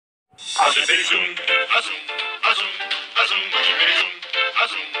Hi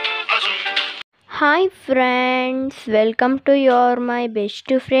friends, welcome to your my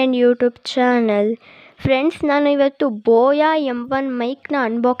best friend YouTube channel. Friends, ನಾನು ಇವತ್ತು ಬೋಯಾ M1 ಮೈಕ್ನ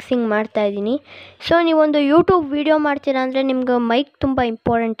unboxing ಮಾಡ್ತಾ ಇದ್ದೀನಿ. So ನೀವೊಂದು ಯೂಟ್ಯೂಬ್ ವಿಡಿಯೋ ಮಾಡ್ತೀರಾ ಅಂದರೆ ನಿಮ್ಗೆ ಮೈಕ್ ತುಂಬ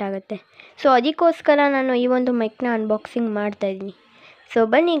ಇಂಪಾರ್ಟೆಂಟ್ ಆಗುತ್ತೆ. ಸೊ ಅದಕ್ಕೋಸ್ಕರ ನಾನು ಈ ಒಂದು ಮೈಕ್ನ ಅನ್ಬಾಕ್ಸಿಂಗ್ ಮಾಡ್ತಾಯಿದ್ದೀನಿ. ಸೊ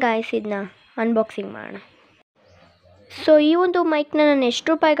ಬನ್ನಿ ಗಾಯ್ಸ್, ಇದನ್ನ ಅನ್ಬಾಕ್ಸಿಂಗ್ ಮಾಡೋಣ. ಸೊ ಈ ಒಂದು ಮೈಕ್ನ ನಾನು ಎಷ್ಟು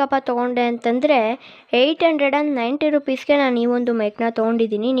ರೂಪಾಯಿಗಪ್ಪ ತೊಗೊಂಡೆ ಅಂತಂದರೆ 890 ರುಪೀಸ್ಗೆ ನಾನು ಈ ಒಂದು ಮೈಕ್ನ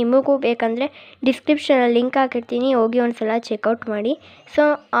ತೊಗೊಂಡಿದ್ದೀನಿ. ನಿಮಗೂ ಬೇಕಂದರೆ ಡಿಸ್ಕ್ರಿಪ್ಷನಲ್ಲಿ ಲಿಂಕ್ ಹಾಕಿರ್ತೀನಿ, ಹೋಗಿ ಒಂದು ಸಲ ಚೆಕ್ಔಟ್ ಮಾಡಿ. ಸೊ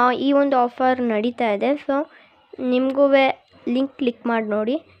ಈ ಒಂದು ಆಫರ್ ನಡೀತಾ ಇದೆ. ಸೊ ನಿಮಗೂ ಲಿಂಕ್ ಕ್ಲಿಕ್ ಮಾಡಿ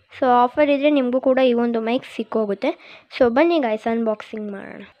ನೋಡಿ. ಸೊ ಆಫರ್ ಇದ್ದರೆ ನಿಮಗೂ ಕೂಡ ಈ ಒಂದು ಮೈಕ್ ಸಿಕ್ಕೋಗುತ್ತೆ. ಸೊ ಬನ್ನಿ ಗಾಯ್ಸ್, ಅನ್ಬಾಕ್ಸಿಂಗ್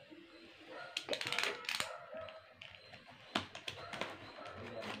ಮಾಡೋಣ.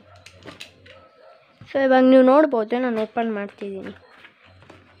 ಸೊ ಇವಾಗ ನೀವು ನೋಡ್ಬೋದು, ನಾನು ಓಪನ್ ಮಾಡ್ತಿದ್ದೀನಿ.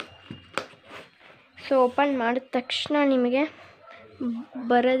 ಸೊ ಓಪನ್ ಮಾಡಿದ ತಕ್ಷಣ ನಿಮಗೆ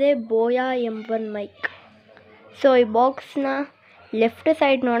ಬರೋದೇ ಬೋಯಾ M1 ಮೈಕ್. ಸೊ ಈ ಬಾಕ್ಸ್ನ ಲೆಫ್ಟ್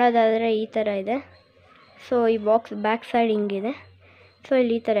ಸೈಡ್ ನೋಡೋದಾದರೆ ಈ ಥರ ಇದೆ. ಸೊ ಈ ಬಾಕ್ಸ್ ಬ್ಯಾಕ್ ಸೈಡ್ ಹಿಂಗಿದೆ. ಸೊ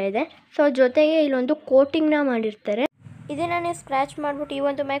ಇಲ್ಲಿ ಈ ಥರ ಇದೆ. ಸೊ ಜೊತೆಗೆ ಇಲ್ಲೊಂದು ಕೋಟಿಂಗ್ನ ಮಾಡಿರ್ತಾರೆ. ಇದನ್ನು ನೀವು ಸ್ಕ್ರ್ಯಾಚ್ ಮಾಡಿಬಿಟ್ಟು ಈ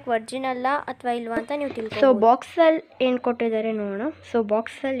ಒಂದು ಮೈಕ್ ಒರಿಜಿನಲ್ಲ ಅಥವಾ ಇಲ್ವಾ ಅಂತ ನೀವು ತಿಳ್ಕೊಂಡು. ಸೊ ಬಾಕ್ಸಲ್ಲಿ ಏನು ಕೊಟ್ಟಿದ್ದಾರೆ ನೋಡೋಣ. ಸೊ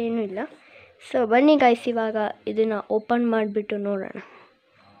ಬಾಕ್ಸಲ್ಲಿ ಏನೂ ಇಲ್ಲ. ಸೊ ಬನ್ನಿ ಗಾಯ್ಸ್, ಇವಾಗ ಇದನ್ನು ಓಪನ್ ಮಾಡಿಬಿಟ್ಟು ನೋಡೋಣ.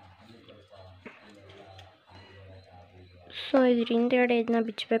 ಸೊ ಇದ್ರ ಹಿಂದೆಗಡೆ ಇದನ್ನ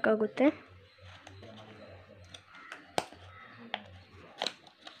ಬಿಚ್ಚಬೇಕಾಗುತ್ತೆ.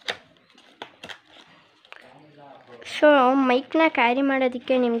 ಸೊ ಮೈಕ್ನ ಕ್ಯಾರಿ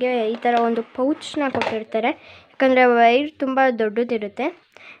ಮಾಡೋದಕ್ಕೆ ನಿಮಗೆ ಈ ಥರ ಒಂದು ಪೌಚ್ನ ಕೊಟ್ಟಿರ್ತಾರೆ, ಯಾಕಂದರೆ ವೈರ್ ತುಂಬ ದೊಡ್ಡದಿರುತ್ತೆ.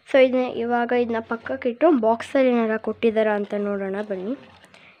 ಸೊ ಇದನ್ನ ಪಕ್ಕಕ್ಕಿಟ್ಟು ಬಾಕ್ಸಲ್ಲಿ ಏನಾರ ಕೊಟ್ಟಿದ್ದಾರಾ ಅಂತ ನೋಡೋಣ ಬನ್ನಿ.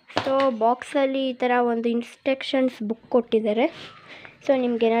 ಸೊ ಬಾಕ್ಸಲ್ಲಿ ಈ ಥರ ಒಂದು ಇನ್ಸ್ಟ್ರಕ್ಷನ್ಸ್ ಬುಕ್ ಕೊಟ್ಟಿದ್ದಾರೆ. ಸೊ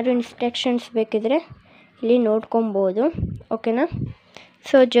ನಿಮ್ಗೇನಾದ್ರು ಇನ್ಸ್ಟ್ರಕ್ಷನ್ಸ್ ಬೇಕಿದ್ರೆ ಇಲ್ಲಿ ನೋಡ್ಕೊಬೋದು, ಓಕೆನಾ.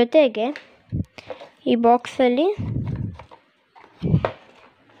 ಸೊ ಜೊತೆಗೆ ಈ ಬಾಕ್ಸಲ್ಲಿ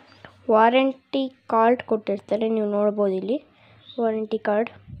ವಾರಂಟಿ ಕಾರ್ಡ್ ಕೊಟ್ಟಿರ್ತಾರೆ, ನೀವು ನೋಡ್ಬೋದು ಇಲ್ಲಿ ವಾರಂಟಿ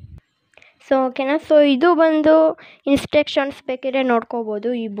ಕಾರ್ಡ್. ಸೊ ಓಕೆನಾ. ಸೊ ಇದು ಬಂದು ಇನ್ಸ್ಟ್ರಕ್ಷನ್ಸ್ ಬೇಕಿದ್ರೆ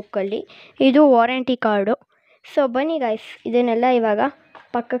ನೋಡ್ಕೋಬೋದು ಈ ಬುಕ್ಕಲ್ಲಿ. ಇದು ವಾರಂಟಿ ಕಾರ್ಡು. ಸೊ ಬನ್ನಿ ಗಾಯ್ಸ್, ಇದನ್ನೆಲ್ಲ ಇವಾಗ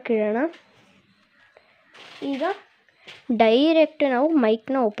ಪಕ್ಕಕ್ಕಿಡೋಣ. ಈಗ ಡೈರೆಕ್ಟ್ ನಾವು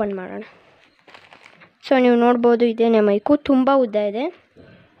ಮೈಕ್ನ ಓಪನ್ ಮಾಡೋಣ. ಸೊ ನೀವು ನೋಡ್ಬೋದು, ಇದೇನೆ ಮೈಕು, ತುಂಬ ಉದ್ದ ಇದೆ.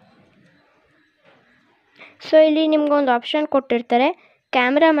 ಸೊ ಇಲ್ಲಿ ನಿಮ್ಗೊಂದು ಆಪ್ಷನ್ ಕೊಟ್ಟಿರ್ತಾರೆ,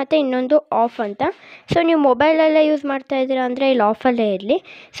 ಕ್ಯಾಮ್ರಾ ಮತ್ತು ಇನ್ನೊಂದು ಆಫ್ ಅಂತ. ಸೊ ನೀವು ಮೊಬೈಲಲ್ಲೇ ಯೂಸ್ ಮಾಡ್ತಾಯಿದ್ದೀರಾ ಅಂದರೆ ಇಲ್ಲಿ ಆಫಲ್ಲೇ ಇರಲಿ.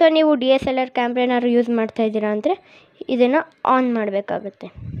 ಸೊ ನೀವು DSLR ಕ್ಯಾಮ್ರಾ ಏನಾದ್ರು ಯೂಸ್ ಮಾಡ್ತಾಯಿದ್ದೀರಾ ಅಂದರೆ ಇದನ್ನು ಆನ್ ಮಾಡಬೇಕಾಗುತ್ತೆ.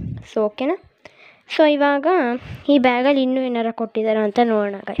 ಸೊ ಓಕೆನಾ. ಸೊ ಇವಾಗ ಈ ಬ್ಯಾಗಲ್ಲಿ ಇನ್ನೂ ಏನಾರು ಕೊಟ್ಟಿದ್ದಾರೆ ಅಂತ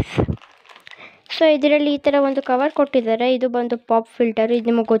ನೋಡೋಣ ಗೈಸ್. ಸೊ ಇದರಲ್ಲಿ ಈ ಥರ ಒಂದು ಕವರ್ ಕೊಟ್ಟಿದ್ದಾರೆ. ಇದು ಬಂದು ಪಾಪ್ ಫಿಲ್ಟರು. ಇದು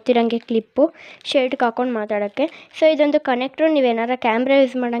ನಿಮಗೆ ಗೊತ್ತಿರೋಂಗೆ ಕ್ಲಿಪ್ಪು ಶರ್ಟ್ಗೆ ಹಾಕೊಂಡು ಮಾತಾಡೋಕ್ಕೆ. ಸೊ ಇದೊಂದು ಕನೆಕ್ಟ್ರು, ನೀವೇನಾರ ಕ್ಯಾಮ್ರಾ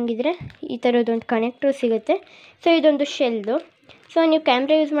ಯೂಸ್ ಮಾಡೋಂಗಿದ್ರೆ ಈ ಥರದ್ದೊಂದು ಕನೆಕ್ಟ್ರು ಸಿಗುತ್ತೆ. ಸೊ ಇದೊಂದು ಶೆಲ್ದು. ಸೊ ನೀವು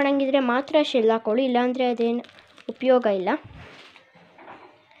ಕ್ಯಾಮ್ರಾ ಯೂಸ್ ಮಾಡೋಂಗಿದ್ರೆ ಮಾತ್ರ ಶೆಲ್ ಹಾಕೊಳ್ಳಿ, ಇಲ್ಲಾಂದರೆ ಅದೇನು ಉಪಯೋಗ ಇಲ್ಲ.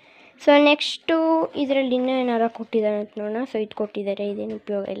 ಸೊ ನೆಕ್ಸ್ಟು ಇದರಲ್ಲಿ ಇನ್ನೂ ಏನಾರು ಕೊಟ್ಟಿದ್ದಾರೆ ಅಂತ ನೋಡೋಣ. ಸೊ ಇದು ಕೊಟ್ಟಿದ್ದಾರೆ, ಇದೇನು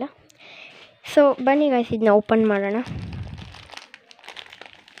ಉಪಯೋಗ ಇಲ್ಲ. ಸೊ ಬನ್ನಿ ಗಾಯ್ಸ್, ಇದನ್ನ ಓಪನ್ ಮಾಡೋಣ.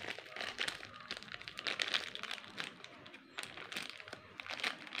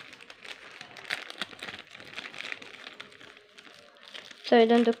 ಸೊ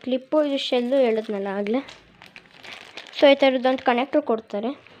ಇದೊಂದು ಕ್ಲಿಪ್ಪು, ಇದು ಶೆಲ್ಲು ಹೇಳಿದ್ನಲ್ಲ ಆಗಲೇ. ಸೊ ಈ ಥರದ್ದೊಂದು ಕನೆಕ್ಟ್ರು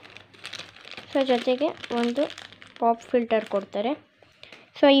ಕೊಡ್ತಾರೆ. ಸೊ ಜೊತೆಗೆ ಒಂದು ಪಾಪ್ ಫಿಲ್ಟರ್ ಕೊಡ್ತಾರೆ.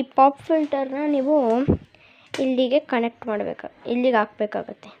 ಸೊ ಈ ಪಾಪ್ ಫಿಲ್ಟರ್ನ ನೀವು ಇಲ್ಲಿಗೆ ಕನೆಕ್ಟ್ ಇಲ್ಲಿಗೆ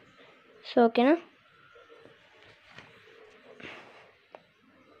ಹಾಕಬೇಕಾಗತ್ತೆ. ಸೊ ಓಕೆನಾ.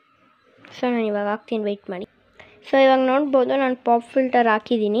 ಸೊ ನಾನು ಇವಾಗ ಹಾಕ್ತೀನಿ, ವೆಯ್ಟ್ ಮಾಡಿ. ಸೊ ಇವಾಗ ನೋಡ್ಬೋದು, ನಾನು ಪಾಪ್ ಫಿಲ್ಟರ್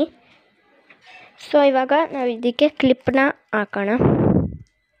ಹಾಕಿದ್ದೀನಿ. ಸೊ ಇವಾಗ ನಾವು ಇದಕ್ಕೆ ಕ್ಲಿಪ್ನ ಹಾಕೋಣ.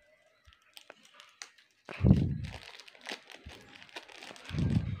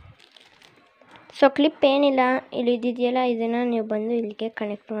 ಸೊ ಕ್ಲಿಪ್ ಏನಿಲ್ಲ, ಇಲ್ಲಿ ಇದ್ದಿದೆಯಲ್ಲ, ಇದನ್ನು ನೀವು ಬಂದು ಇಲ್ಲಿಗೆ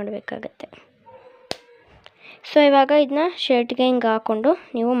ಕನೆಕ್ಟ್ ಮಾಡಬೇಕಾಗತ್ತೆ. ಸೊ ಇವಾಗ ಇದನ್ನ ಶರ್ಟ್ಗೆ ಹಿಂಗೆ ಹಾಕ್ಕೊಂಡು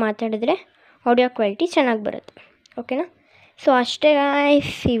ನೀವು ಮಾತಾಡಿದ್ರೆ ಆಡಿಯೋ ಕ್ವಾಲಿಟಿ ಚೆನ್ನಾಗಿ ಬರುತ್ತೆ, ಓಕೆನಾ. ಸೊ ಅಷ್ಟೇ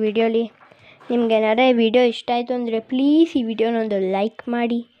ಗಾಯ್ಸ್ ಈ ವಿಡಿಯೋಲಿ. ನಿಮ್ಗೇನಾದ್ರೆ ಈ ವಿಡಿಯೋ ಇಷ್ಟ ಆಯಿತು ಅಂದರೆ ಪ್ಲೀಸ್ ಈ ವಿಡಿಯೋನೊಂದು ಲೈಕ್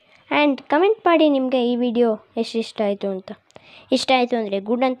ಮಾಡಿ ಆ್ಯಂಡ್ ಕಮೆಂಟ್ ಮಾಡಿ ನಿಮಗೆ ಈ ವಿಡಿಯೋ ಎಷ್ಟು ಇಷ್ಟ ಆಯಿತು ಅಂತ. ಇಷ್ಟ ಆಯಿತು ಅಂದರೆ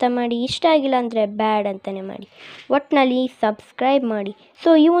ಗುಡ್ ಅಂತ ಮಾಡಿ, ಇಷ್ಟ ಆಗಿಲ್ಲ ಅಂದರೆ ಬ್ಯಾಡ್ ಅಂತಲೇ ಮಾಡಿ. ಒಟ್ಟಿನಲ್ಲಿ ಸಬ್ಸ್ಕ್ರೈಬ್ ಮಾಡಿ. ಸೊ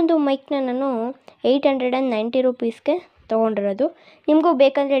ಈ ಒಂದು ಮೈಕ್ನ ನಾನು 890 ರುಪೀಸ್ಗೆ ತೊಗೊಂಡಿರೋದು. ನಿಮಗೂ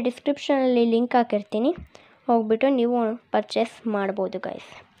ಬೇಕಂದರೆ ಡಿಸ್ಕ್ರಿಪ್ಷನಲ್ಲಿ ಲಿಂಕ್ ಹಾಕಿರ್ತೀನಿ, ಹೋಗ್ಬಿಟ್ಟು ನೀವು ಪರ್ಚೇಸ್ ಮಾಡ್ಬೋದು ಗೈಸ್.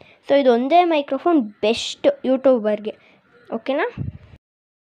 ಸೊ ಇದೊಂದೇ ಮೈಕ್ರೋಫೋನ್ ಬೆಸ್ಟ್ ಯೂಟ್ಯೂಬರ್ಗೆ, ಓಕೆನಾ.